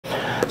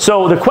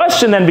So the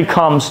question then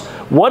becomes,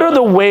 what are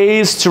the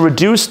ways to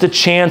reduce the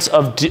chance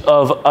of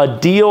a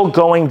deal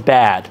going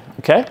bad,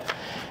 okay?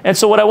 And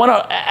so what I want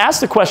to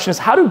ask the question is,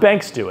 how do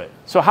banks do it?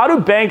 So how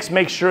do banks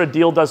make sure a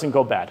deal doesn't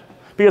go bad?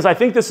 Because I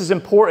think this is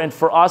important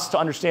for us to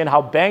understand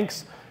how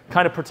banks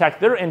kind of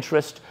protect their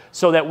interest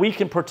so that we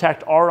can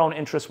protect our own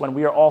interest when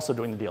we are also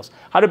doing the deals.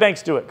 How do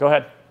banks do it? Go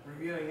ahead.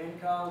 Reviewing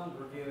income,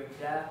 reviewing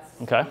debts,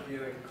 okay.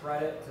 reviewing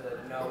credit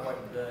to know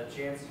what the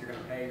chances you're going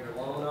to pay your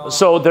loan off.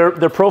 So they're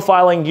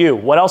profiling you.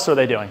 What else are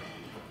they doing?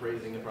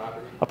 Appraising the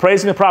property.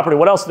 Appraising the property.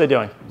 What else are they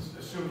doing?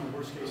 Assume the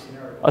worst case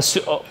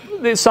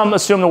scenario. Some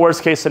assume the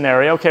worst case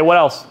scenario. Okay, what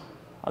else?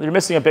 Oh, you're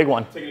missing a big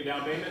one. Taking a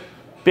down payment?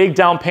 Big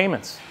down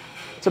payments.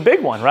 It's a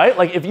big one, right?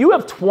 Like if you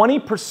have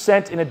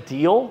 20% in a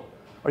deal,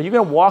 are you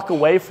going to walk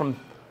away from,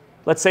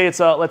 let's say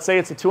it's a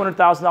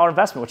 $200,000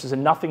 investment, which is a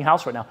nothing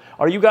house right now.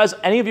 Are you guys,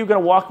 any of you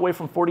going to walk away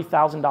from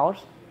 $40,000?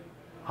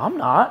 I'm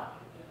not.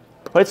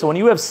 Right? So when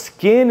you have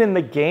skin in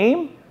the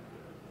game,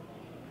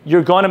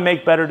 you're going to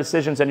make better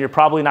decisions and you're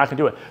probably not going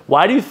to do it.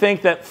 Why do you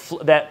think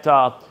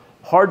that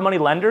hard money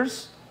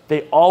lenders,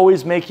 they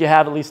always make you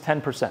have at least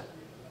 10%?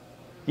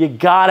 You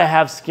got to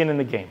have skin in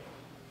the game,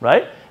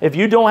 right? If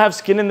you don't have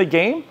skin in the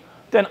game,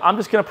 then I'm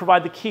just going to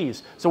provide the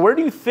keys. So where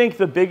do you think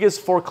the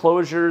biggest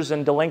foreclosures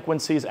and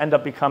delinquencies end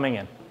up becoming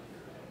in?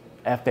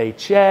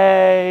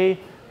 FHA,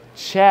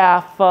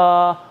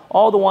 CHFA,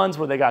 all the ones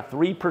where they got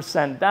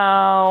 3%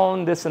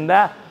 down, this and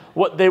that.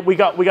 We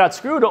got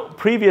screwed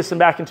previous and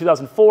back in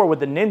 2004 with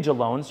the Ninja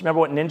loans. Remember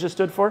what Ninja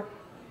stood for?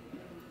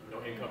 No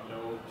income,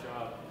 no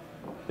job.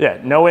 Yeah,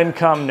 no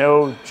income,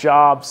 no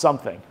job,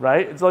 something,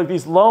 right? It's like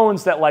these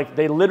loans that like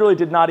they literally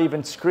did not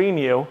even screen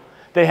you.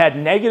 They had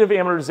negative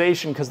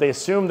amortization because they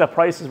assumed that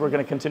prices were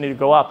going to continue to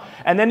go up.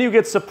 And then you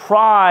get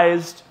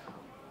surprised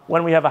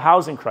when we have a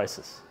housing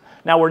crisis.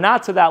 Now, we're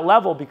not to that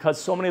level because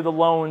so many of the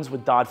loans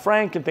with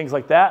Dodd-Frank and things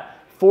like that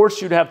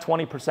force you to have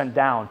 20%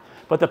 down.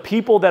 But the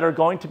people that are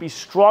going to be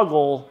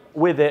struggle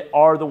with it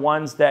are the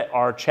ones that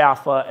are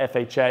CHFA,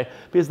 FHA,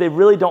 because they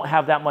really don't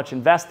have that much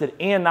invested.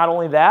 And not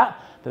only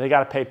that, but they got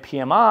to pay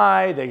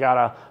PMI, they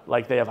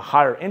have a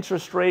higher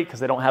interest rate because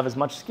they don't have as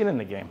much skin in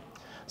the game.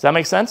 Does that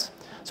make sense?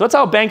 So that's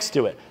how banks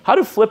do it. How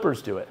do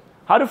flippers do it?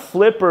 How do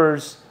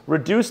flippers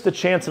reduce the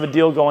chance of a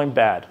deal going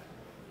bad?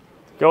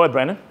 Go ahead,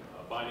 Brandon.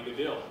 Buying a good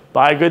deal.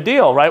 Buy a good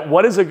deal, right?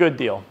 What is a good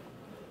deal?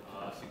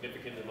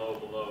 Significantly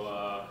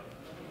below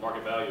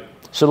market value.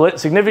 So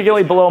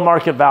significantly below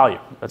market value.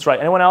 That's right.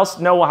 Anyone else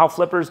know how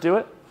flippers do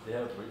it? They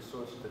have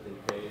resources that they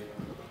pay.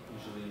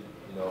 Usually,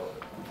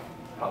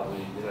 probably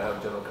they don't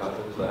have general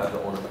contractors that have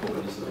the owner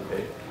employees that they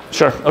pay.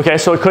 Sure. Okay,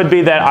 so it could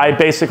be that I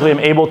basically am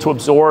able to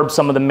absorb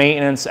some of the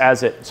maintenance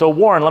as it. So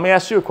Warren, let me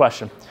ask you a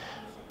question.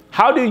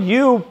 How do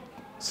you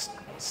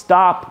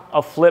stop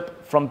a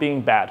flip from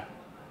being bad?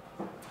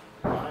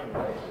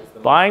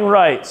 Buying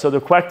right. So the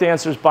correct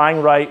answer is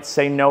buying right,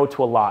 say no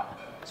to a lot.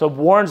 So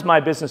Warren's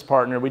my business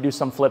partner. We do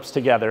some flips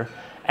together,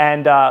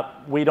 and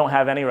we don't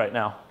have any right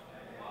now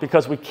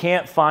because we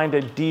can't find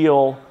a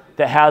deal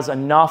that has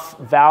enough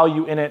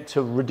value in it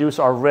to reduce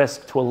our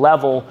risk to a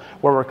level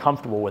where we're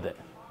comfortable with it.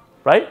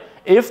 Right?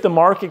 If the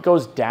market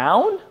goes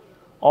down,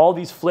 all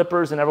these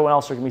flippers and everyone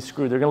else are going to be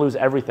screwed. They're going to lose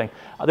everything.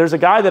 There's a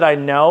guy that I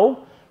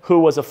know who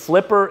was a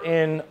flipper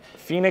in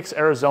Phoenix,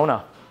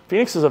 Arizona.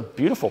 Phoenix is a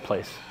beautiful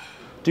place.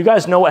 Do you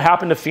guys know what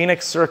happened to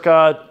Phoenix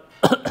circa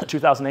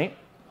 2008?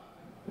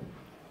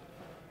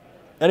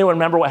 Anyone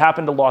remember what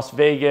happened to Las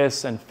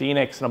Vegas and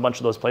Phoenix and a bunch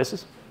of those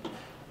places?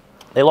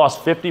 They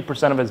lost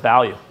 50% of its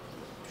value.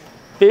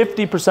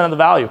 50% of the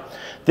value.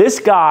 This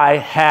guy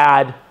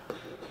had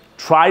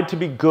tried to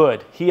be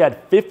good. He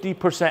had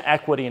 50%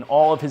 equity in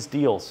all of his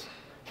deals.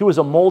 He was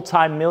a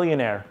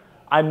multi-millionaire.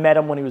 I met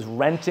him when he was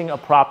renting a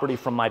property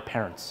from my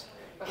parents.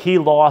 He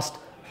lost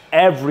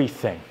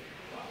everything.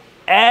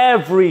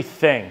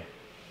 Everything.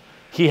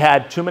 He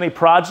had too many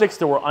projects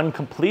that were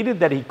uncompleted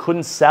that he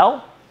couldn't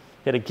sell.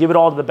 He had to give it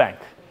all to the bank,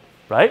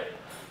 right?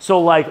 So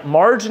like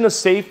margin of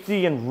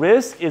safety and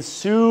risk is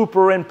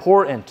super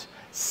important.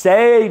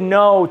 Say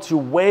no to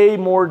way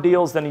more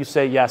deals than you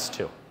say yes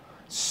to.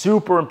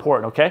 Super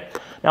important, okay?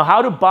 Now,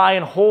 how do buy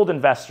and hold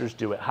investors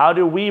do it? How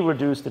do we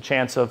reduce the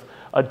chance of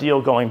a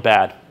deal going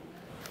bad?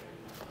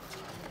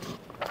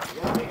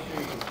 You gotta make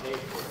sure you can pay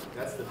for it.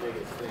 That's the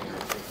biggest thing, I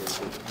think,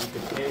 is if you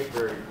can pay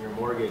for your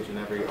mortgage and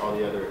all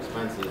the other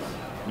expenses,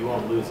 you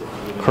won't lose it.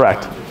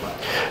 Correct.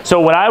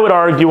 So what I would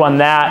argue on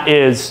that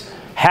is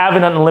have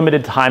an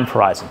unlimited time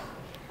horizon.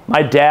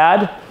 My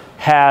dad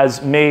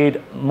has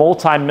made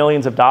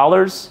multi-millions of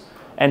dollars,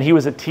 and he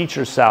was a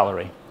teacher's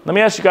salary. Let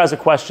me ask you guys a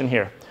question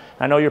here.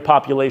 I know your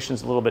population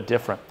is a little bit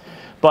different.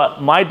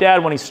 But my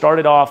dad, when he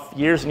started off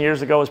years and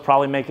years ago, was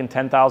probably making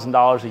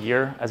 $10,000 a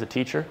year as a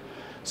teacher.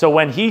 So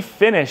when he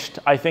finished,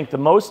 I think the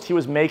most he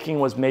was making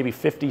was maybe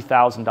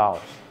 $50,000.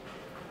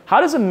 How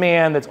does a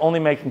man that's only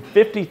making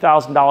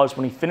 $50,000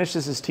 when he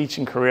finishes his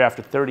teaching career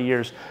after 30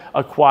 years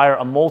acquire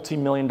a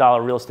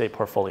multi-million-dollar real estate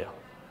portfolio?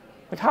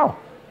 Like how?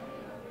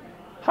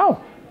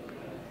 How?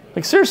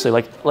 Like seriously,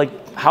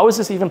 like how is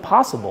this even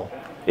possible?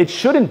 It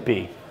shouldn't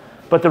be.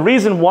 But the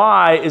reason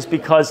why is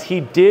because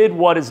he did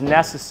what is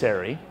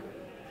necessary.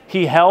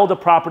 He held a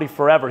property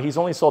forever. He's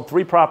only sold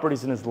 3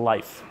 properties in his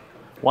life.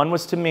 One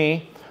was to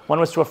me, one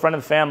was to a friend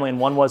of the family, and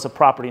one was a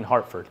property in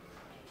Hartford.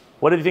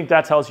 What do you think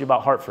that tells you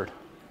about Hartford?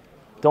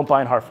 Don't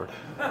buy in Hartford.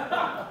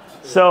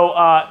 So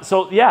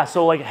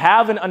like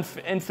have an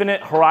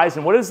infinite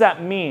horizon. What does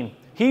that mean?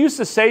 He used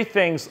to say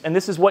things, and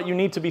this is what you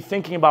need to be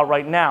thinking about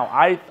right now.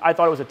 I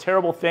thought it was a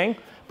terrible thing,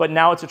 but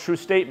now it's a true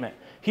statement.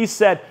 He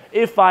said,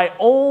 if I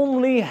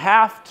only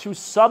have to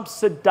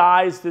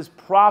subsidize this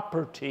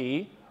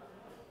property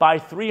by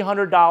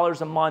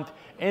 $300 a month,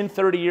 in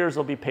 30 years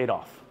it'll be paid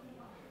off,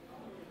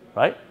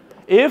 right?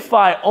 If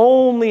I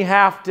only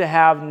have to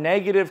have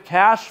negative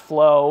cash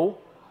flow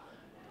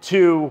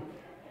to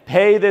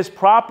pay this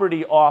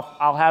property off,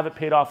 I'll have it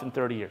paid off in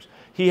 30 years.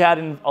 He had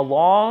a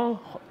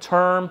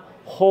long-term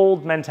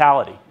hold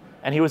mentality,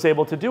 and he was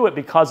able to do it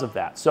because of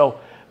that. So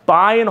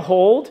buy and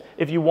hold.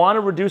 If you want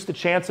to reduce the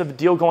chance of a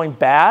deal going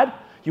bad,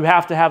 you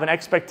have to have an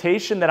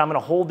expectation that I'm going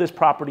to hold this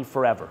property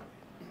forever.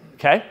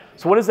 Okay?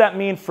 So what does that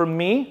mean for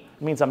me?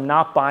 It means I'm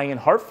not buying in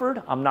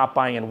Hartford. I'm not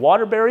buying in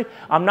Waterbury.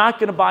 I'm not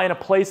going to buy in a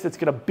place that's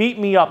going to beat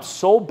me up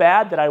so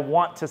bad that I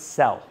want to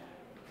sell.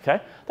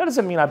 Okay? That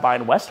doesn't mean I buy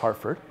in West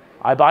Hartford.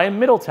 I buy in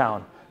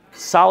Middletown,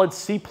 solid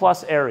C+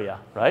 area,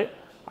 right?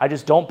 I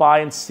just don't buy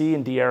in C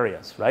and D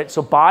areas, right?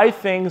 So buy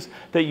things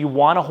that you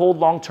want to hold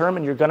long term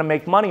and you're going to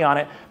make money on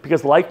it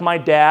because like my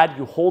dad,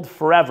 you hold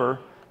forever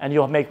and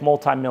you'll make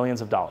multi-millions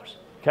of dollars,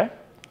 okay?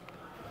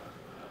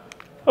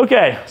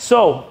 Okay,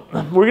 so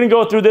we're going to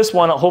go through this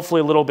one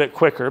hopefully a little bit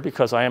quicker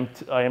because I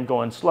am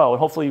going slow, and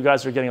hopefully you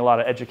guys are getting a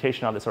lot of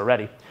education on this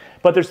already.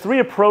 But there's 3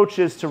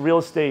 approaches to real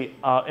estate,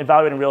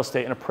 evaluating real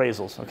estate and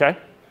appraisals, okay?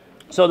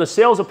 So the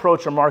sales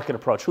approach or market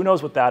approach, who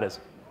knows what that is?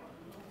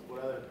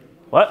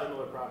 What?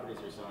 Similar properties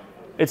you're selling.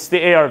 It's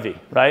the ARV,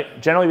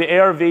 right? Generally the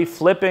ARV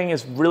flipping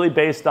is really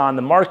based on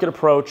the market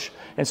approach,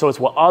 and so it's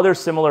what other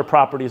similar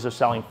properties are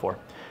selling for.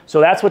 So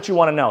that's what you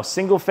want to know.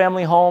 Single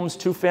family homes,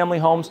 2-family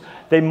homes,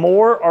 they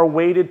more are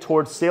weighted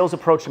towards sales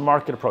approach and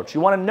market approach. You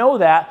want to know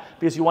that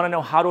because you want to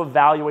know how to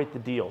evaluate the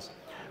deals.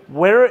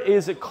 What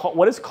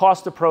is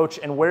cost approach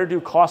and where do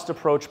cost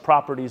approach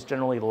properties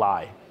generally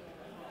lie?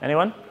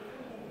 Anyone?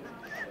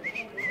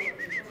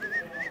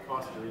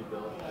 Cost to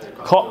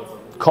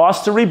rebuild.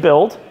 Cost to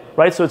rebuild,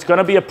 right? So it's going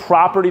to be a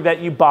property that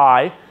you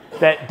buy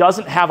that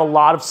doesn't have a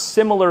lot of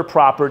similar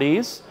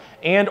properties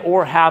and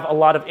or have a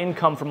lot of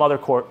income from other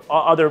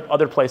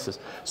places.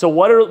 So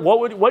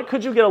what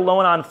could you get a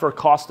loan on for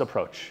cost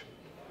approach?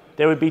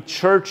 There would be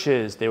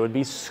churches, there would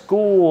be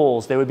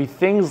schools, there would be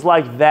things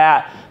like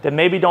that that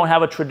maybe don't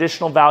have a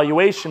traditional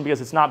valuation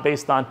because it's not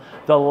based on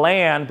the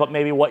land, but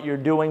maybe what you're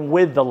doing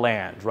with the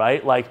land,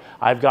 right? Like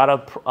I've got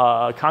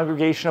a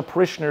congregation of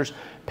parishioners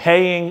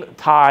paying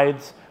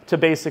tithes to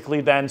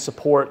basically then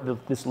support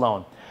this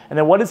loan. And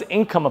then what is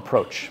income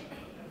approach?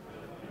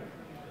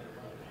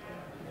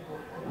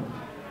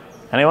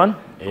 Anyone?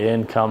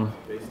 Income.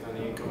 Based on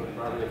the income of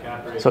property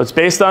cap rate. So it's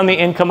based on the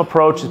income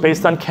approach, it's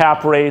based on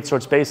cap rates, or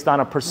it's based on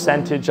a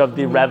percentage of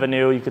the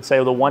revenue. You could say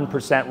the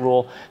 1%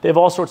 rule. They have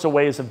all sorts of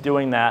ways of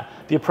doing that.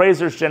 The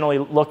appraisers generally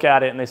look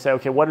at it and they say,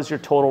 okay, what is your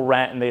total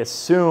rent? And they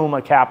assume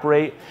a cap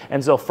rate.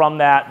 And so from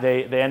that,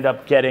 they end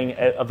up getting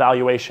a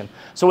valuation.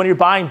 So when you're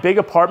buying big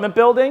apartment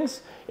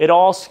buildings, it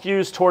all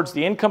skews towards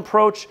the income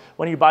approach.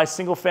 When you buy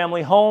single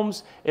family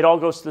homes, it all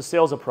goes to the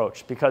sales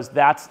approach because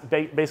that's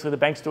basically the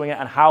bank's doing it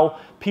on how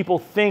people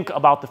think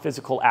about the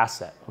physical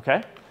asset,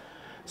 okay?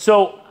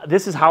 So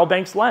this is how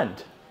banks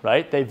lend,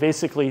 right? They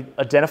basically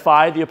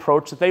identify the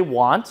approach that they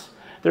want.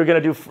 They're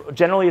going to do,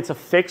 generally it's a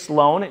fixed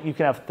loan. You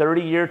can have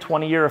 30-year,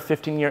 20-year, or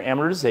 15-year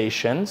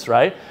amortizations,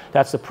 right?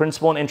 That's the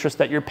principal and interest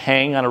that you're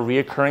paying on a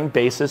reoccurring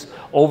basis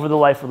over the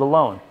life of the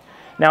loan.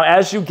 Now,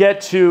 as you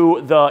get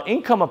to the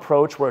income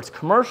approach, where it's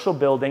commercial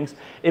buildings,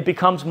 it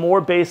becomes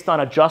more based on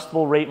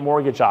adjustable rate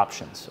mortgage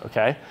options,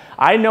 okay?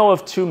 I know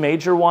of 2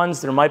 major ones.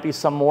 There might be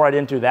some more. I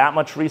didn't do that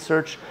much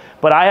research.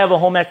 But I have a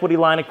home equity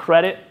line of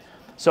credit.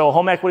 So a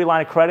home equity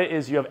line of credit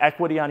is you have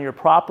equity on your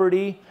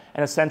property,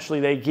 and essentially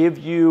they give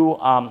you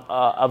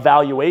a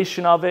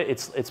valuation of it.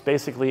 It's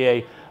basically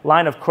a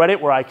line of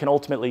credit where I can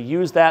ultimately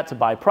use that to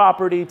buy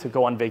property, to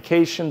go on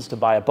vacations, to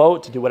buy a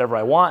boat, to do whatever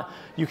I want.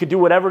 You could do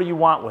whatever you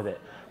want with it.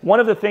 One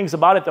of the things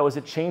about it, though, is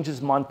it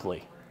changes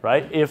monthly,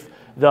 right? If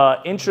the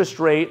interest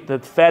rate, the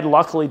Fed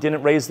luckily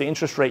didn't raise the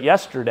interest rate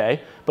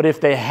yesterday, but if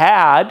they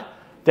had,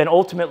 then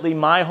ultimately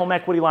my home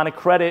equity line of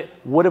credit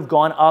would have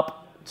gone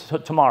up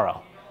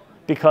tomorrow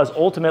because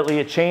ultimately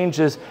it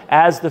changes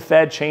as the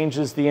Fed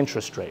changes the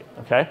interest rate,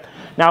 okay?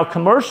 Now,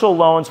 commercial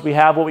loans, we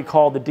have what we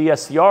call the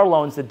DSCR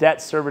loans, the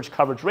debt service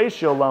coverage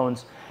ratio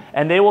loans,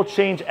 and they will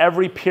change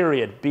every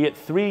period, be it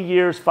 3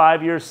 years,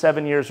 5 years,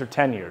 7 years, or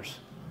 10 years,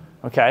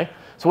 okay?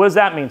 So what does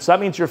that mean? So that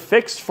means you're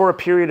fixed for a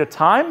period of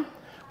time.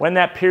 When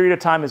that period of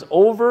time is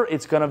over,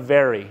 it's going to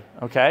vary,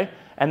 okay?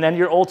 And then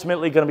you're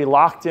ultimately going to be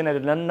locked in at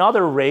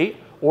another rate,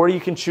 or you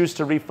can choose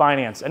to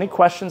refinance. Any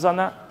questions on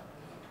that?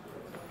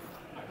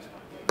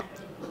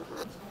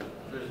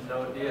 There's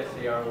no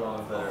DSCR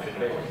loans that are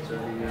fixed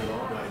 30-year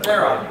loans.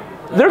 There are.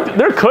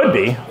 There could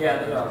be,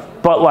 Yeah, they are.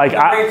 but like The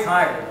rate's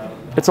higher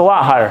though. it's a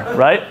lot higher,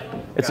 right?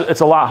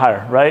 It's a lot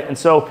higher, right? And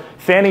so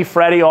Fannie,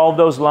 Freddie, all of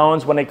those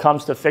loans, when it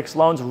comes to fixed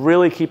loans,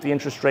 really keep the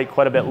interest rate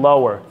quite a bit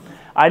lower.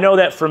 I know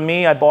that for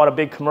me, I bought a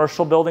big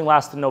commercial building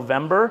last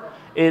November.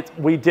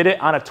 We did it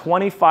on a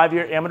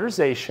 25-year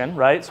amortization,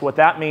 right? So what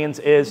that means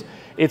is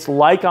it's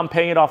like I'm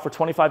paying it off for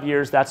 25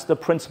 years. That's the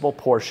principal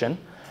portion.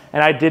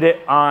 And I did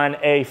it on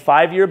a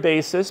 5-year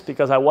basis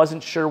because I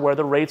wasn't sure where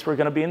the rates were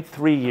going to be in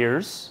 3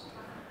 years.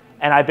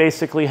 And I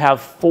basically have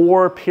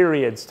 4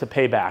 periods to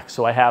pay back.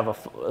 So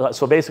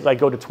so basically I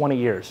go to 20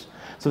 years.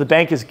 So the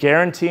bank is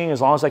guaranteeing, as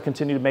long as I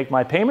continue to make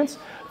my payments,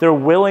 they're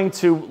willing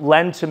to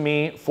lend to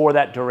me for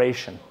that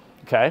duration,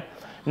 okay?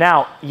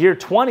 Now, year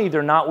 20,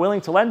 they're not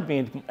willing to lend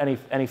me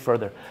any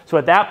further. So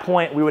at that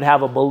point, we would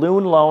have a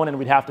balloon loan and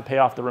we'd have to pay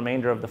off the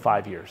remainder of the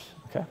 5 years,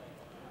 okay?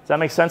 Does that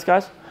make sense,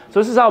 guys? So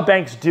this is how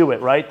banks do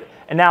it, right?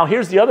 And now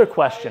here's the other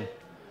question.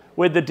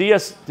 With the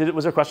was there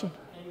a question?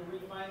 Can you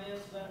refinance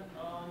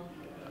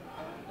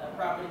that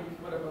property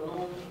with a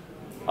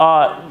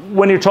balloon?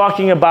 When you're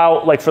talking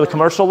about, like, for the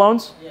commercial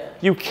loans? Yeah.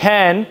 You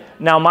can.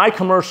 Now, my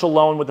commercial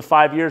loan with the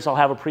 5 years, I'll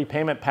have a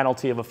prepayment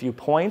penalty of a few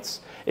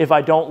points if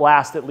I don't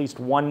last at least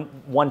one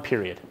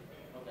period.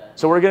 Okay.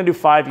 So we're going to do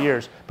 5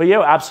 years. But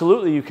yeah,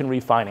 absolutely you can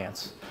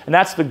refinance. And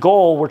that's the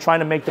goal. We're trying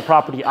to make the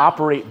property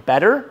operate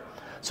better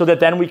so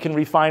that then we can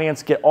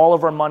refinance, get all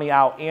of our money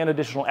out and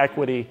additional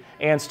equity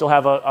and still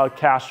have a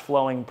cash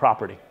flowing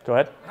property. Go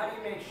ahead. How do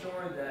you make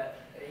sure that,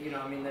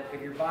 that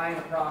if you're buying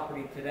a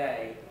property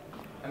today,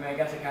 I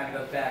guess it kind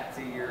of goes back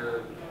to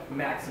your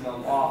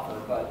maximum offer,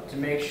 but to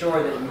make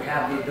sure that you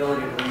have the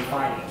ability to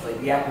refinance, like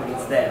the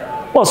equity's there.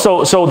 Well,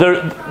 so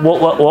there,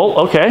 well,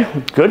 okay,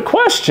 good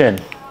question.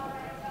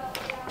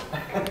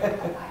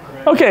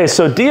 Okay,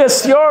 so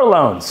DSCR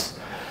loans.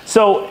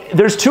 So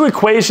there's 2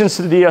 equations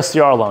to the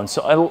DSCR loan.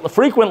 So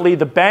frequently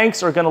the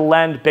banks are going to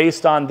lend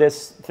based on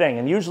this thing,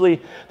 and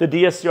usually the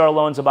DSCR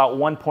loan's about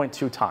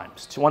 1.2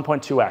 times,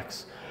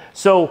 1.2x.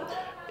 So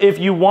if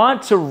you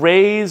want to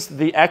raise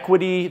the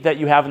equity that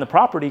you have in the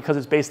property because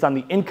it's based on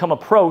the income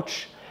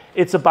approach,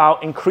 it's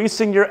about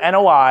increasing your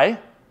NOI,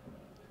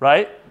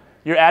 right?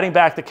 You're adding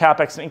back the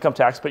CapEx and income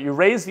tax, but you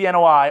raise the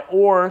NOI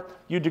or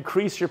you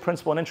decrease your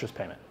principal and interest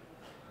payment.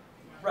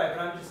 Right,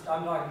 but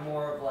I'm talking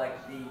more of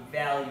like the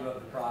value of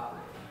the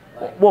property.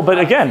 Like, well, but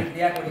again, if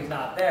the equity's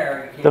not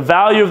there, you can't. The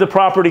value of the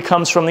property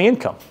comes from the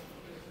income.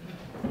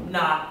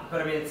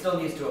 But it still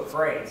needs to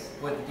appraise.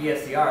 With the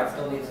DSCR, it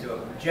still needs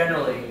to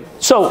generally.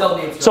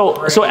 So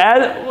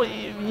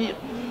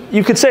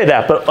you could say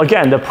that, but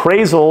again, the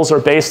appraisals are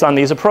based on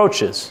these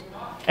approaches.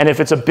 And if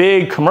it's a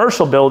big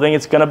commercial building,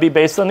 it's going to be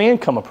based on the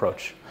income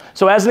approach.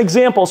 So as an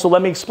example, so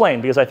let me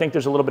explain, because I think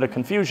there's a little bit of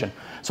confusion.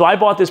 So I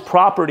bought this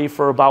property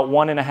for about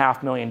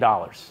 $1.5 million.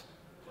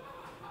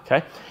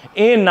 Okay?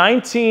 In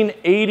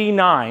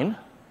 1989,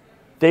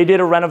 they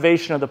did a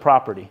renovation of the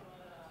property.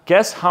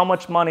 Guess how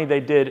much money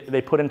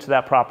they put into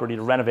that property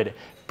to renovate it?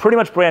 Pretty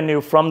much brand new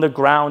from the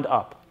ground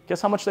up.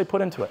 Guess how much they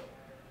put into it?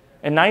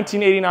 In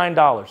 1989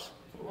 dollars.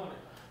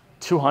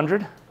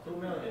 200? 2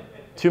 million.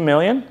 2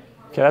 million?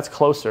 Okay, that's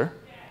closer.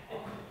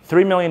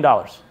 $3 million.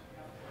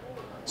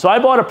 So I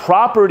bought a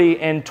property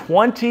in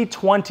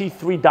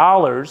 2023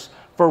 dollars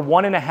for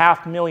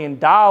 $1.5 million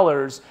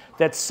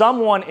that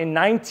someone in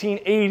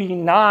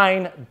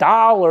 1989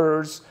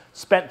 dollars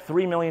spent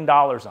 $3 million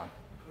on.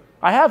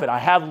 I have it. I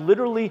have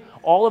literally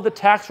all of the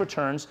tax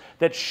returns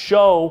that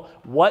show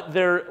what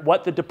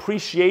the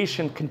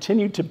depreciation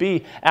continued to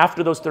be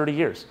after those 30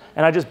 years.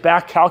 And I just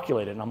back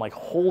calculated, and I'm like,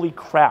 holy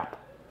crap,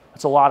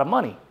 that's a lot of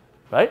money,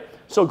 right?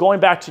 So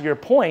going back to your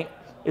point,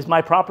 is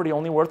my property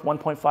only worth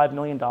 $1.5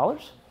 million?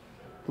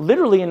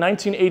 Literally in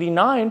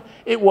 1989,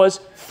 it was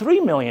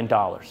 $3 million.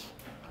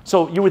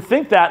 So you would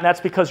think that, and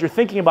that's because you're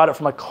thinking about it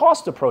from a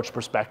cost approach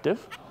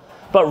perspective,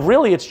 but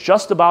really it's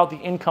just about the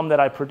income that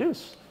I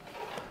produce.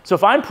 So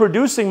if I'm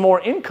producing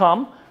more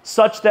income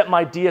such that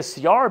my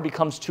DSCR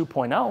becomes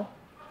 2.0,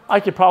 I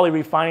could probably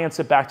refinance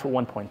it back to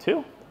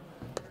 1.2.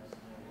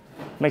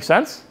 Make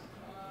sense?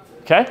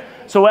 Okay?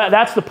 So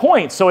that's the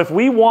point. So if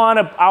we want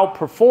to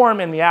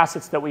outperform in the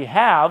assets that we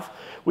have,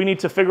 we need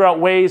to figure out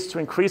ways to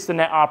increase the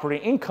net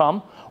operating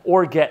income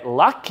or get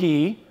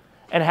lucky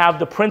and have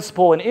the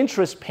principal and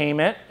interest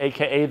payment,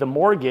 aka the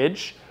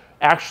mortgage,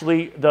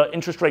 actually the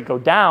interest rate go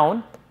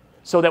down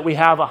so that we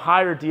have a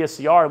higher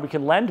DSCR and we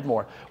can lend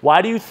more.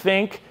 Why do you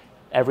think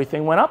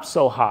everything went up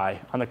so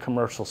high on the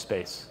commercial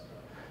space?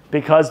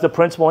 Because the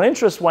principal and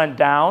interest went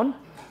down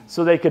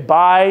so they could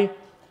buy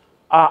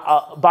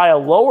a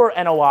lower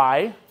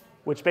NOI,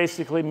 which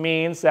basically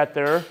means that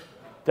the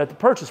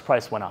purchase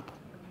price went up.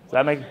 Does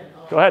that make?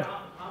 Go ahead.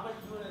 How much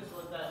units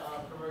was that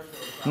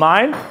commercial?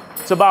 Mine?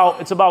 It's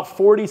about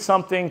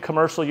 40-something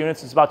commercial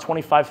units. It's about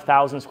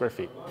 25,000 square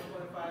feet.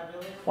 1.5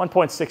 million?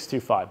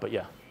 1.625, but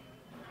yeah.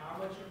 How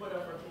much you put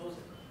up for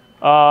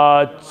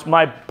closing?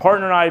 My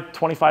partner and I,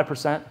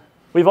 25%.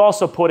 We've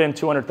also put in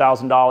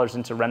 $200,000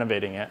 into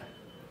renovating it.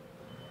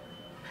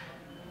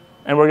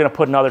 And we're going to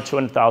put another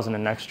 $200,000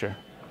 in next year.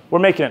 We're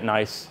making it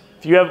nice.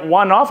 If you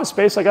want an office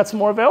space, I got some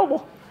more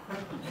available.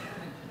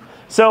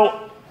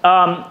 So,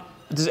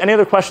 does any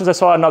other questions? I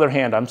saw another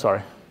hand. I'm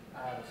sorry. So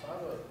I have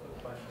a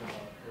quick question about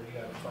what you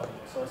guys are talking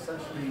about. So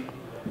essentially,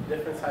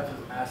 different types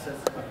of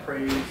assets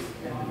appraised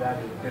and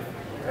valued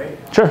differently, right?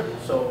 Sure.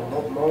 So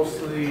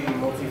mostly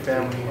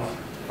multifamilies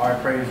are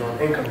appraised on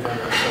income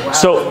generation. So what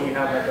So- happens when you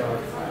have like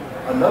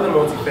another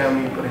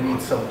multifamily but it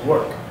needs some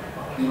work?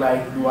 Do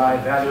I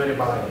evaluate it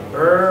by like a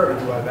BRRRR, or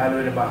do I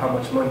evaluate it by how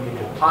much money it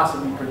could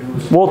possibly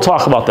produce? We'll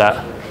talk about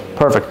that.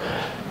 Perfect.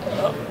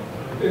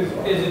 Is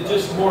it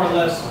just more or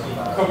less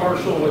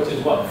commercial, which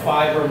is what,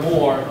 5 or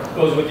more,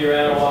 goes with your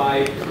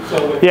NOI?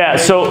 So if Yeah,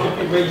 so, if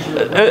you raise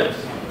your rents,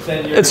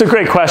 then you're... It's a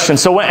great question.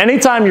 So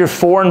anytime you're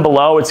 4 and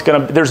below,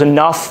 there's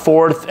enough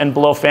 4th and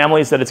below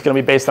families that it's going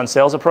to be based on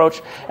sales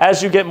approach.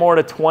 As you get more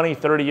to 20,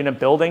 30 unit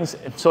buildings,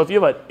 so if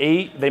you have an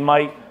 8, they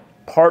might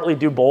partly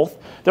do both.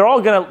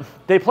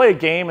 They play a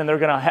game and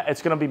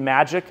it's going to be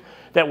magic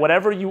that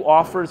whatever you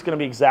offer is going to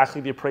be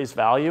exactly the appraised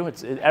value.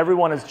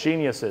 Everyone is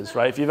geniuses,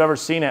 right? If you've ever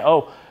seen it,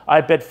 oh,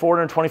 I bid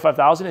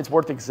 $425,000, it's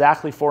worth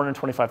exactly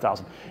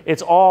 $425,000.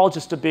 It's all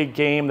just a big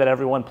game that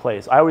everyone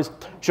plays. I always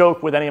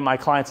joke with any of my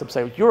clients and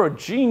say, you're a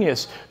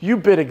genius. You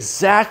bid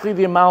exactly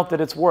the amount that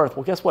it's worth.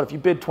 Well, guess what? If you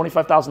bid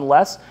 $25,000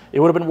 less, it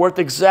would have been worth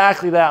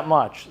exactly that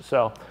much.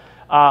 So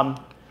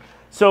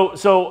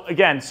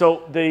again,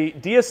 the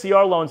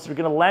DSCR loans are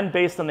going to lend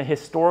based on the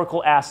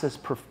historical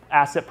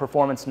asset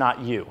performance, not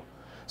you.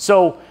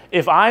 So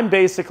if I'm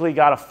basically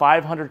got a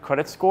 500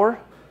 credit score,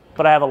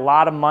 but I have a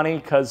lot of money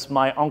because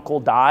my uncle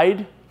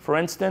died, for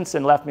instance,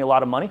 and left me a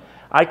lot of money,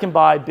 I can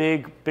buy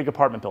big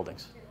apartment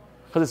buildings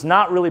because it's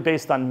not really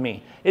based on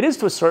me. It is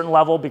to a certain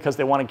level because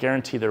they want to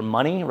guarantee their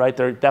money, right?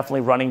 They're definitely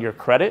running your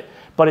credit,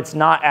 but it's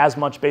not as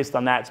much based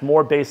on that. It's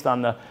more based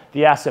on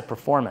the asset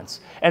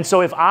performance. And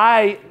so if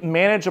I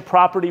manage a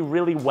property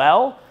really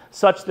well,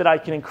 such that I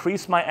can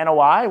increase my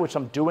NOI, which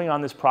I'm doing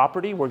on this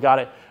property, we got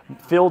it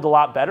filled a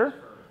lot better,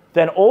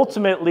 then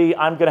ultimately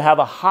I'm going to have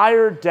a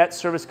higher debt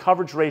service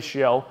coverage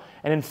ratio,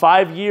 and in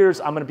 5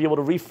 years I'm going to be able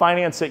to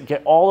refinance it and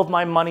get all of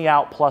my money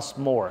out plus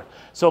more.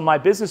 So my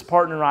business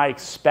partner and I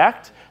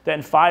expect that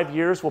in 5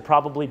 years we'll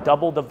probably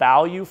double the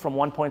value from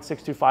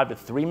 1.625 to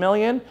 3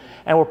 million,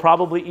 and we'll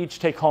probably each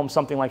take home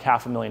something like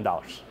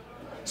 $500,000.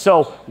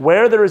 So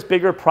where there is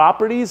bigger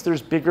properties,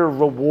 there's bigger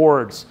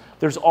rewards.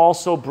 There's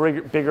also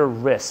bigger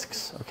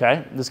risks,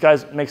 okay? This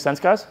makes sense,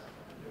 guys?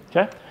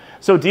 Okay?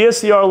 So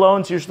DSCR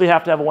loans usually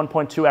have to have a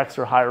 1.2x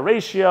or higher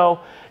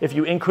ratio. If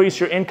you increase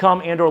your income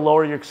and or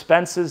lower your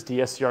expenses,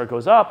 DSCR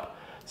goes up.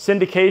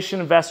 Syndication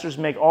investors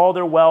make all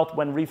their wealth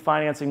when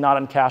refinancing, not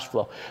on cash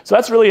flow. So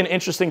that's really an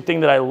interesting thing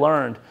that I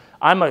learned.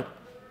 I'm a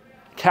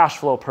cash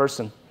flow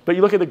person. But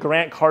you look at the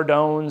Grant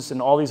Cardones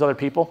and all these other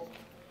people,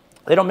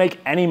 they don't make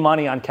any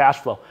money on cash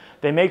flow.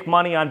 They make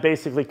money on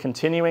basically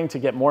continuing to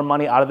get more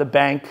money out of the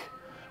bank.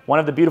 One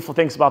of the beautiful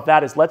things about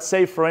that is, let's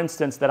say, for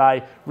instance, that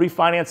I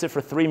refinance it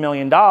for $3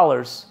 million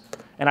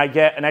and I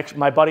get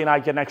my buddy and I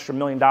get an extra $1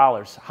 million.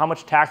 How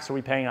much tax are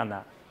we paying on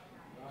that?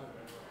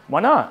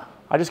 Why not?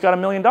 I just got $1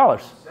 million.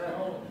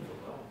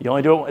 You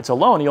only do it, it's a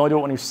loan, you only do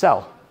it when you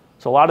sell.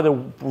 So a lot of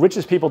the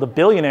richest people, the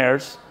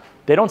billionaires,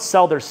 they don't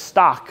sell their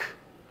stock.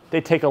 They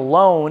take a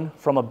loan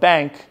from a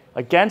bank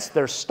against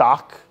their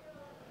stock,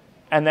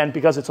 and then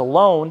because it's a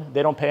loan,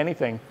 they don't pay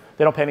anything.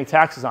 They don't pay any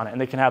taxes on it, and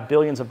they can have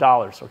billions of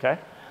dollars, okay?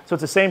 So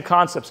it's the same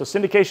concept. So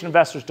syndication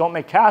investors don't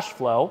make cash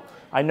flow.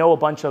 I know a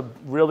bunch of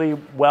really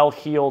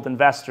well-heeled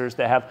investors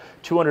that have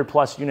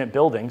 200-plus unit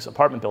buildings,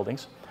 apartment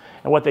buildings.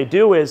 And what they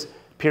do is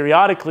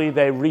periodically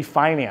they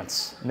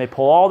refinance. And they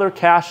pull all their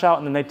cash out,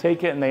 and then they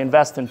take it and they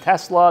invest in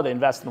Tesla, they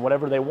invest in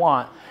whatever they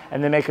want,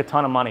 and they make a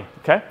ton of money,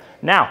 okay?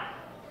 Now,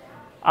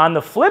 on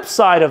the flip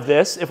side of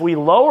this, if we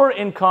lower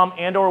income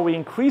and or we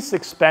increase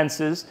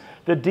expenses,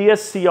 the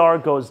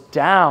DSCR goes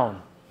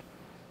down.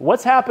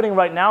 What's happening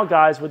right now,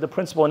 guys, with the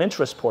principal and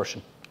interest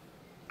portion?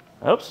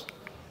 Oops.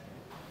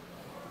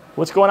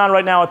 What's going on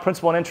right now with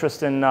principal and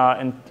interest in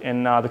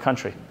the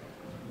country?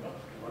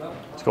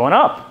 It's going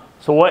up.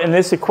 So what in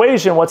this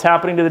equation, what's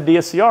happening to the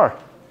DSCR?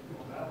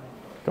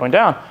 Going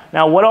down.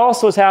 Now, what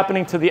also is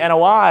happening to the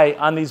NOI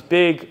on these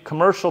big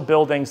commercial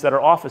buildings that are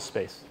office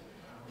space?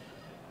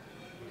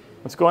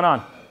 What's going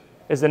on?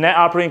 Is the net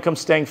operating income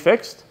staying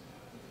fixed?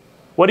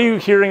 What are you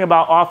hearing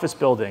about office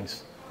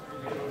buildings?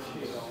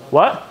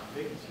 What?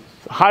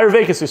 Higher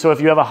vacancy. So if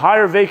you have a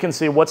higher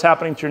vacancy, what's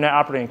happening to your net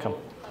operating income?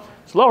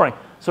 It's lowering.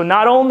 So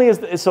not only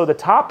so the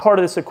top part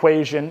of this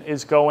equation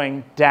is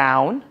going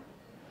down,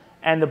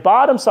 and the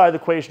bottom side of the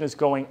equation is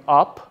going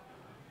up.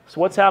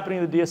 So what's happening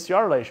to the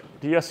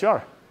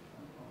DSCR?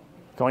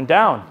 Going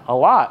down a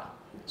lot.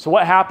 So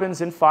what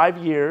happens in 5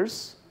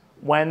 years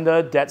when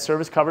the debt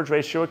service coverage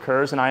ratio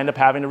occurs and I end up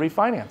having to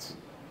refinance?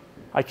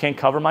 I can't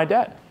cover my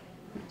debt.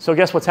 So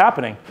guess what's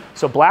happening?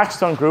 So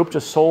Blackstone Group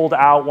just sold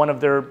out one of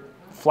their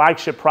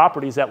flagship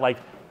properties at like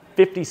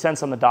 50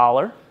 cents on the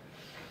dollar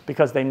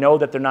because they know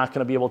that they're not going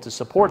to be able to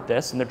support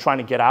this and they're trying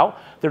to get out.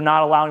 They're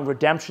not allowing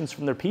redemptions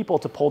from their people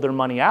to pull their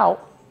money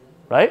out,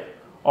 right?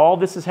 All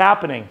this is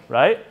happening,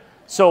 right?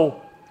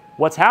 So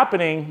what's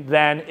happening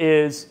then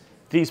is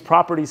these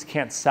properties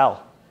can't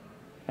sell.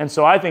 And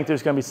so I think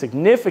there's going to be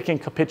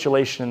significant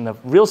capitulation in the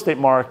real estate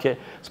market,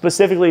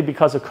 specifically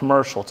because of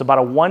commercial. It's about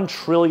a $1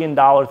 trillion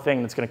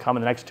thing that's going to come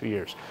in the next 2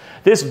 years.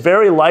 This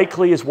very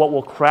likely is what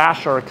will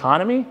crash our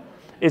economy,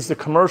 is the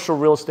commercial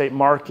real estate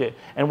market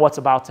and what's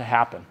about to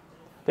happen.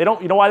 You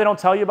know why they don't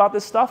tell you about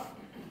this stuff?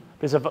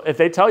 Because if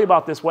they tell you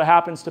about this, what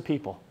happens to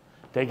people?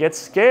 They get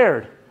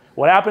scared.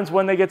 What happens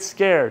when they get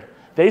scared?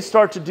 They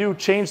start to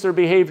change their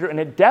behavior, and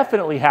it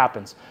definitely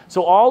happens.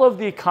 So all of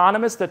the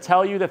economists that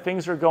tell you that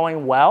things are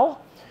going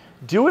well,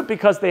 do it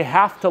because they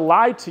have to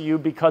lie to you,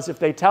 because if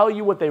they tell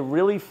you what they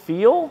really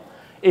feel,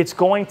 it's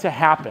going to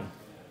happen,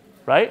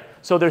 right?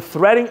 So they're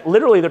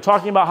literally they're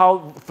talking about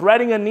how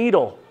threading a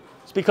needle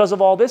is because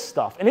of all this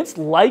stuff. And it's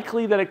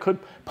likely that it could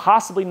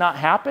possibly not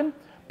happen,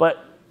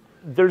 but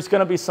there's going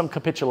to be some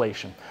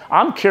capitulation.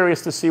 I'm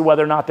curious to see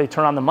whether or not they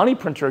turn on the money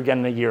printer again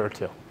in a year or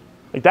two.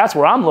 Like, that's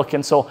where I'm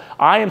looking. So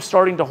I am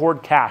starting to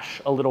hoard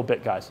cash a little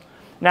bit, guys.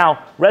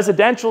 Now,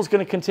 residential is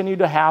going to continue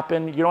to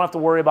happen. You don't have to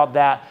worry about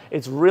that.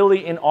 It's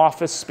really in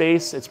office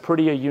space. It's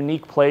pretty a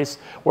unique place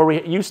where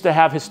we used to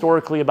have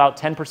historically about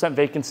 10%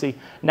 vacancy.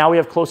 Now we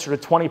have closer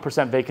to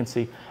 20%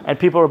 vacancy, and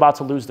people are about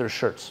to lose their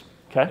shirts.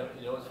 Okay?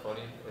 You know what's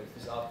funny?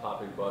 It's off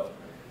topic, but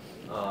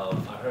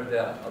I heard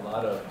that a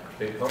lot of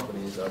big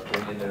companies are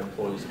bringing their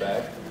employees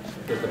back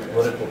because of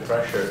political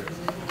pressure,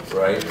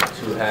 right,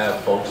 to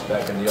have folks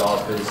back in the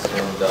office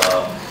and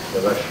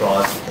the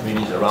restaurants, the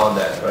communities around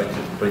that, right,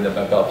 to bring them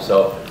back up.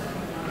 So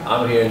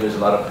I'm hearing there's a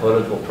lot of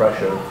political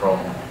pressure from,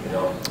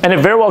 And it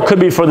very well could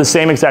be for the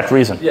same exact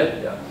reason.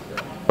 Yeah.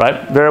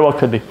 Right? Very well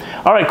could be.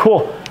 All right,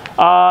 cool.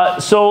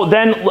 So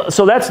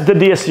that's the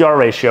DSCR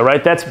ratio,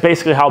 right? That's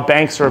basically how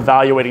banks are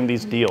evaluating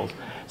these deals.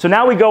 So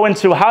now we go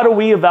into how do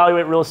we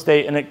evaluate real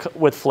estate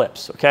with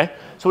flips, okay?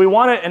 So we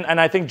want to,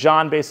 and I think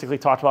John basically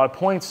talked about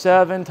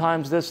 0.7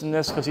 times this and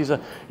this, because he's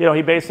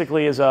he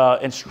basically is a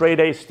straight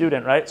A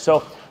student, right?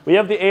 So we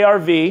have the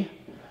ARV,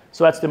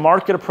 so that's the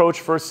market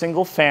approach for a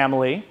single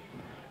family.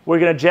 We're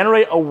going to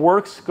generate a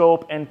work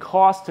scope and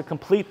cost to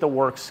complete the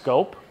work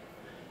scope.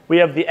 We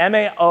have the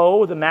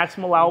MAO, the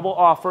maximum allowable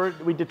offer.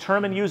 We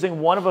determine using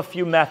one of a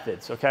few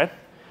methods, okay?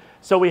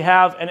 So we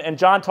have, and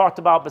John talked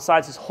about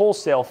besides his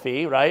wholesale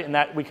fee, right? And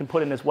that we can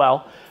put in as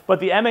well. But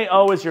the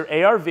MAO is your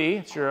ARV,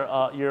 it's your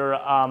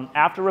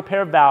after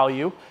repair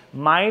value,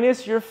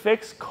 minus your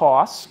fixed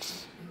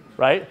costs,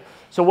 right?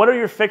 So what are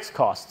your fixed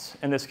costs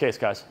in this case,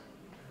 guys?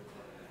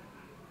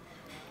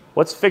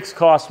 What's fixed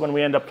costs when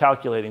we end up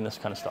calculating this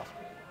kind of stuff?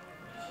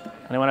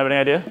 Anyone have any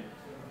idea?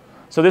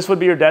 So this would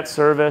be your debt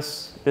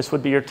service, this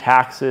would be your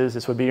taxes,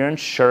 this would be your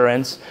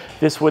insurance,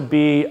 this would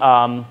be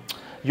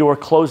your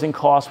closing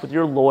costs with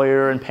your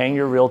lawyer and paying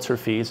your realtor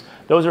fees.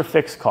 Those are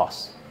fixed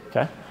costs,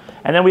 okay?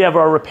 And then we have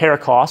our repair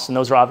costs, and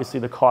those are obviously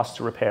the costs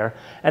to repair.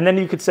 And then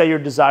you could say your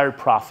desired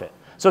profit.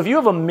 So if you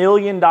have $1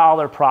 million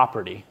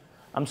property,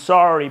 I'm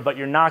sorry, but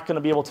you're not going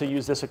to be able to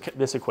use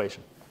this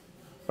equation,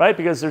 right?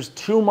 Because there's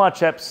too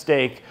much at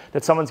stake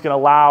that someone's going to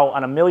allow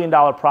on $1 million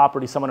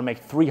property someone to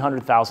make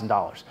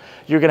 $300,000.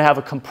 You're going to have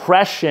a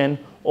compression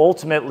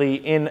ultimately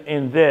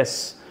in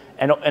this.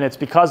 And it's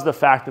because of the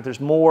fact that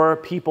there's more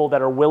people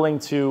that are willing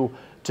to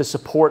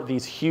support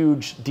these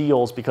huge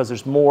deals because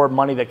there's more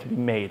money that can be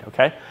made,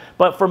 okay?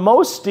 But for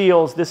most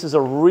deals, this is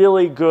a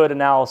really good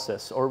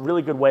analysis or a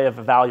really good way of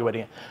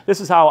evaluating it. This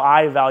is how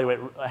I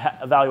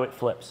evaluate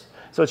flips.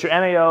 So it's your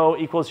MAO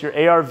equals your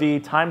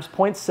ARV times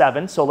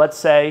 0.7. So let's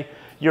say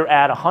you're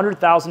at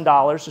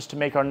 $100,000, just to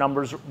make our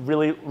numbers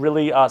really,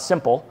 really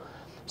simple.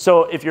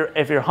 So if you're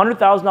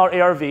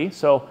 $100,000 ARV,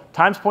 so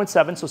times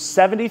 0.7, so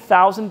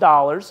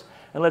 $70,000.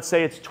 And let's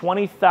say it's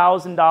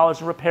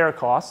 $20,000 in repair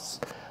costs.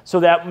 So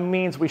that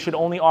means we should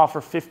only offer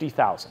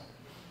 $50,000,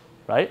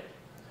 right?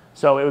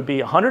 So it would be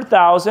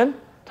 $100,000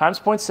 times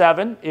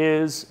 0.7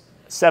 is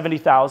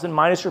 $70,000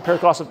 minus your repair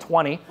cost of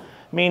 20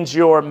 means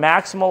your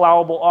maximum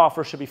allowable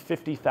offer should be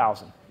 $50,000.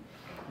 Does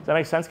that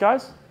make sense,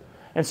 guys?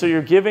 And so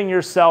you're giving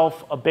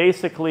yourself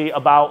basically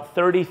about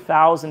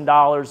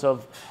 $30,000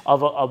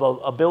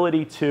 of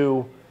ability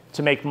to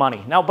make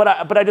money. Now,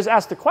 but I just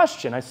asked the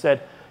question. I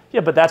said, yeah,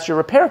 but that's your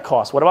repair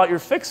cost. What about your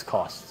fixed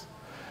costs?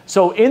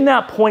 So in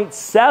that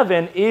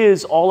 0.7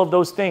 is all of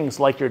those things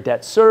like your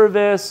debt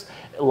service,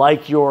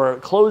 like your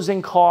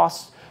closing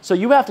costs. So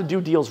you have to do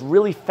deals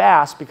really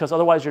fast because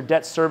otherwise your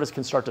debt service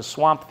can start to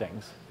swamp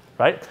things,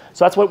 right?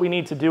 So that's what we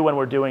need to do when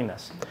we're doing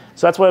this.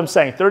 So that's what I'm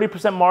saying.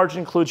 30% margin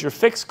includes your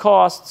fixed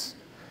costs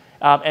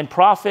and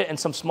profit and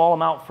some small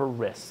amount for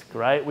risk,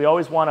 right? We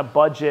always want to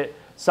budget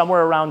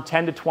somewhere around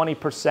 10 to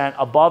 20%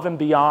 above and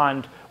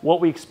beyond what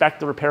we expect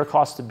the repair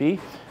costs to be.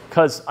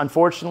 Because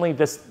unfortunately,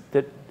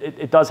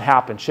 it does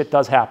happen. Shit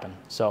does happen.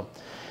 So,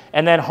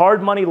 and then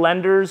hard money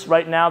lenders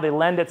right now, they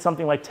lend at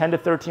something like 10 to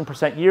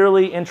 13%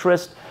 yearly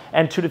interest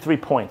and 2 to 3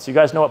 points. You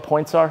guys know what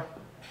points are?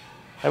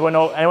 Everyone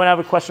know? Anyone have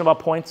a question about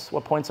points?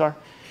 What points are?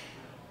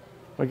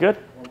 We good?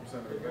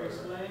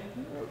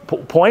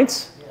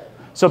 Points?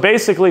 So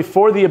basically,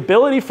 for the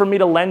ability for me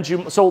to lend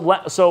you,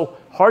 so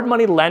hard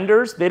money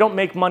lenders, they don't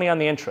make money on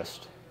the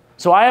interest.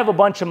 So I have a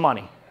bunch of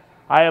money.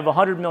 I have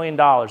 $100 million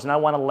and I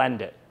want to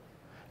lend it.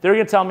 They're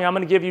going to tell me I'm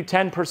going to give you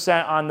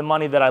 10% on the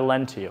money that I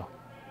lend to you.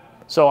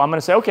 So I'm going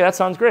to say, okay, that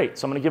sounds great.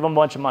 So I'm going to give them a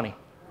bunch of money.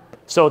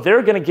 So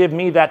they're going to give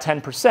me that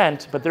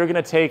 10%, but they're going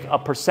to take a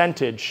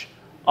percentage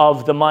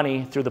of the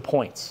money through the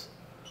points.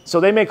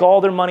 So they make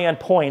all their money on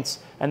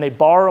points, and they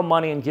borrow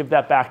money and give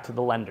that back to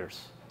the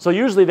lenders. So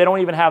usually they don't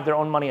even have their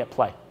own money at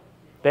play.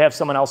 They have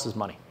someone else's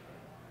money.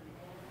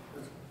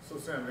 So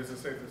Sam, is it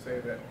safe to say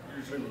that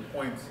usually with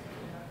points,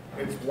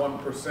 it's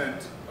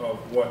 1% of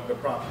what the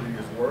property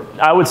is worth?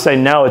 I would say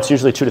no, it's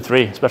usually 2 to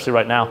 3, especially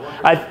right now.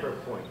 1% per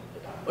point.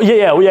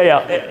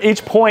 Yeah.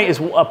 Each point is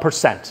a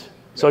percent.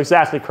 So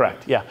exactly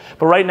correct, yeah.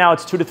 But right now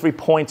it's 2 to 3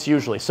 points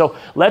usually. So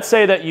let's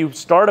say that you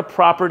start a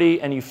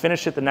property and you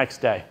finish it the next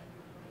day.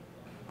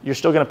 You're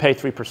still going to pay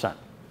 3%,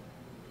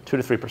 2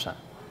 to 3%,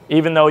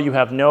 even though you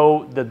have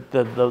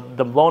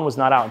the loan was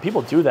not out. And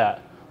people do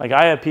that. Like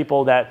I have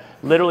people that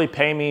literally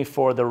pay me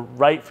for the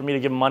right for me to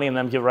give them money and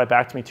then give it right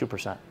back to me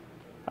 2%.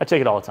 I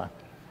take it all the time,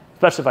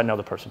 especially if I know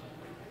the person.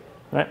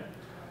 Right?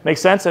 Make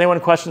sense? Anyone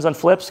questions on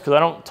flips? Because I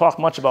don't talk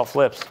much about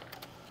flips.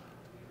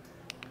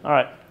 All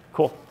right,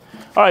 cool.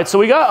 All right, so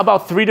we got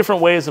about 3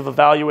 different ways of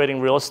evaluating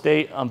real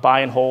estate,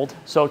 buy and hold.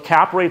 So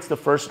cap rate's the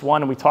first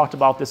one, and we talked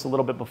about this a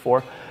little bit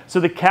before.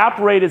 So the cap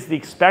rate is the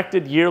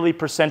expected yearly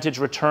percentage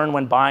return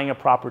when buying a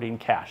property in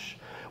cash.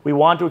 We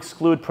want to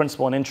exclude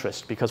principal and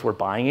interest because we're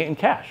buying it in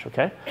cash,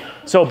 okay?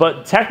 So,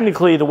 but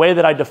technically, the way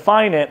that I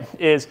define it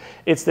is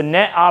it's the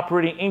net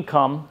operating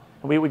income,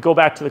 we go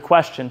back to the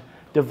question,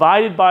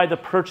 divided by the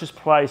purchase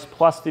price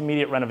plus the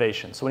immediate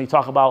renovation. So when you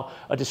talk about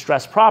a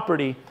distressed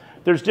property,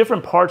 there's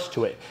different parts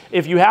to it.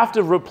 If you have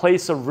to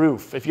replace a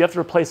roof, if you have to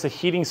replace a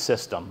heating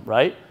system,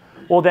 right?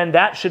 Well, then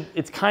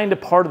it's kind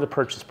of part of the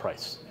purchase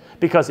price.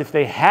 Because if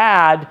they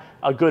had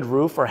a good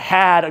roof or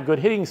had a good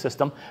heating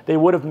system, they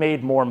would have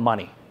made more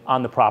money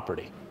on the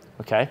property,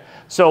 okay?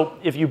 So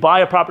if you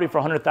buy a property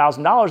for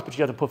 $100,000, but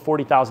you have to put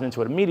 $40,000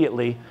 into it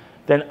immediately,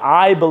 then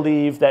I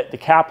believe that the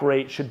cap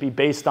rate should be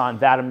based on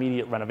that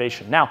immediate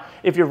renovation. Now,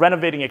 if you're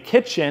renovating a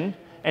kitchen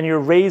and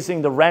you're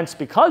raising the rents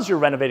because you're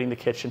renovating the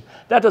kitchen,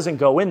 that doesn't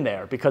go in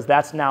there because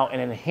that's now an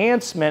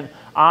enhancement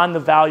on the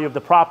value of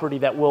the property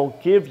that will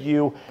give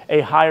you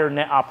a higher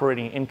net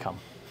operating income.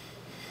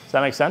 Does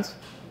that make sense?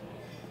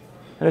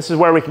 And this is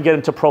where we can get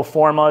into pro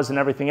formas and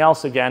everything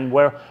else again,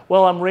 where,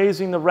 well, I'm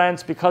raising the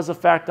rents because of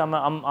the fact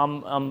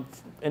I'm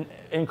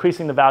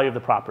increasing the value of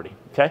the property,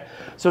 okay?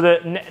 So the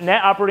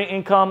net operating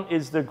income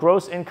is the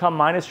gross income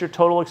minus your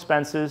total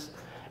expenses.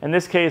 In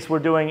this case, we're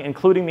doing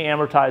including the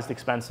amortized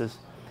expenses.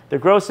 The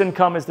gross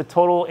income is the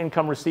total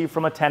income received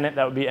from a tenant.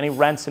 That would be any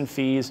rents and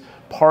fees,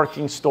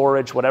 parking,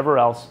 storage, whatever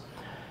else.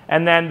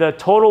 And then the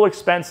total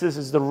expenses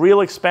is the real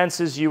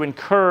expenses you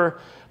incur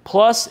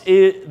plus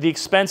the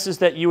expenses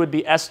that you would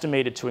be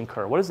estimated to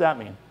incur. What does that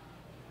mean?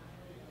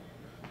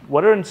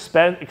 What are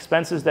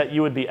expenses that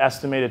you would be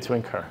estimated to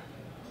incur?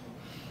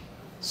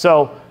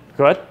 So,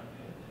 go ahead.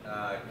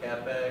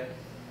 CapEx.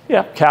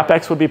 Yeah,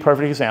 CapEx would be a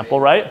perfect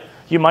example, right?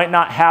 You might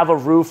not have a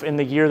roof in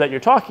the year that you're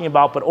talking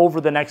about, but over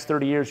the next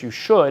 30 years you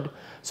should.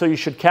 So you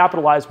should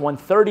capitalize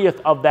 1/30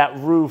 of that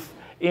roof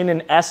in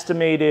an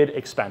estimated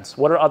expense.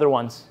 What are other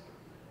ones?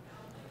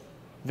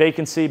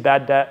 Vacancy,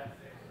 bad debt,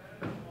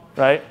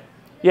 right?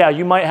 Yeah,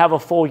 you might have a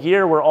full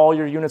year where all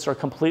your units are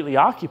completely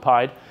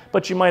occupied,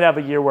 but you might have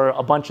a year where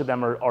a bunch of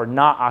them are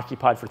not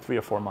occupied for 3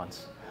 or 4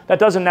 months. That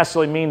doesn't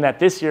necessarily mean that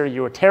this year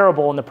you were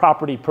terrible and the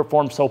property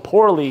performed so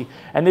poorly,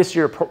 and this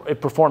year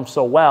it performed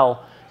so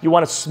well. You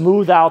want to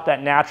smooth out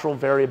that natural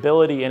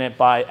variability in it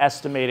by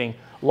estimating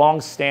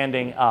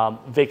long-standing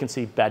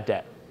vacancy bad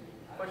debt.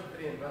 Question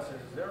for the investors.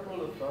 Is there a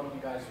rule of thumb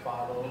you guys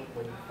follow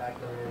when you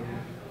factor in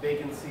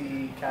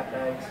vacancy,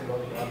 CapEx, and all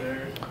the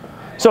other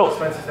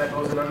expenses that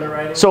goes in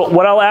underwriting? So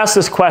what I'll ask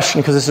this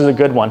question, because this is a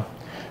good one.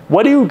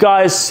 What do you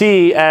guys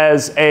see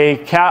as a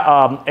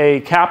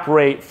cap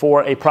rate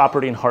for a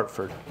property in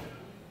Hartford?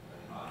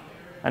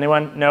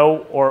 Anyone?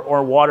 No?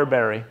 Or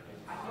Waterbury?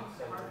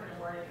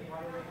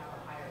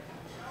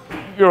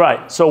 You're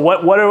right.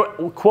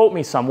 So quote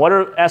me some. What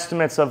are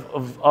estimates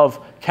of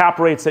cap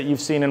rates that you've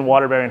seen in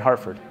Waterbury and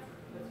Hartford?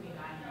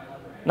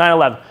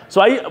 9/11.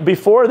 So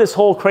before this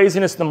whole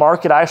craziness in the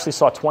market, I actually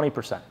saw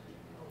 20%.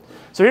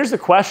 So here's the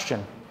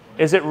question.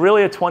 Is it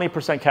really a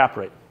 20% cap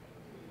rate?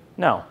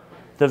 No.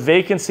 The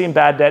vacancy and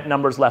bad debt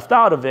numbers left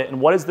out of it. And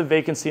what is the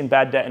vacancy and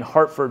bad debt in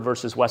Hartford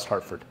versus West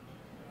Hartford?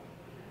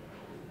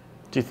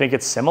 Do you think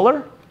it's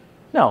similar?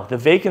 No, the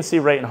vacancy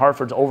rate in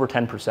Hartford is over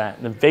 10%.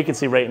 And the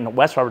vacancy rate in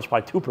West Hartford is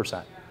probably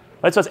 2%.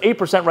 Right? So it's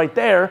 8% right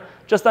there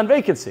just on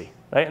vacancy.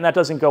 Right? And that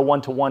doesn't go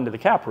 1-to-1 to the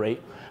cap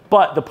rate.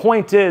 But the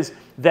point is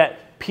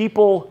that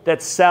people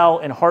that sell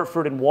in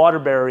Hartford and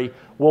Waterbury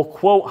will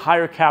quote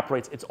higher cap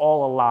rates. It's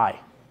all a lie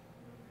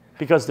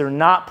because they're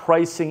not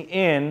pricing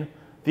in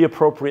the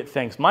appropriate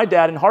things. My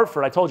dad in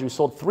Hartford, I told you, he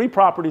sold 3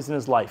 properties in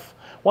his life.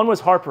 One was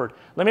Hartford.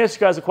 Let me ask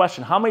you guys a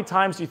question. How many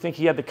times do you think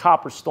he had the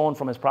copper stolen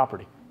from his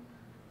property?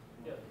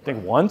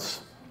 Think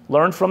once?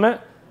 Learned from it?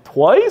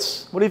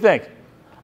 Twice? What do you think?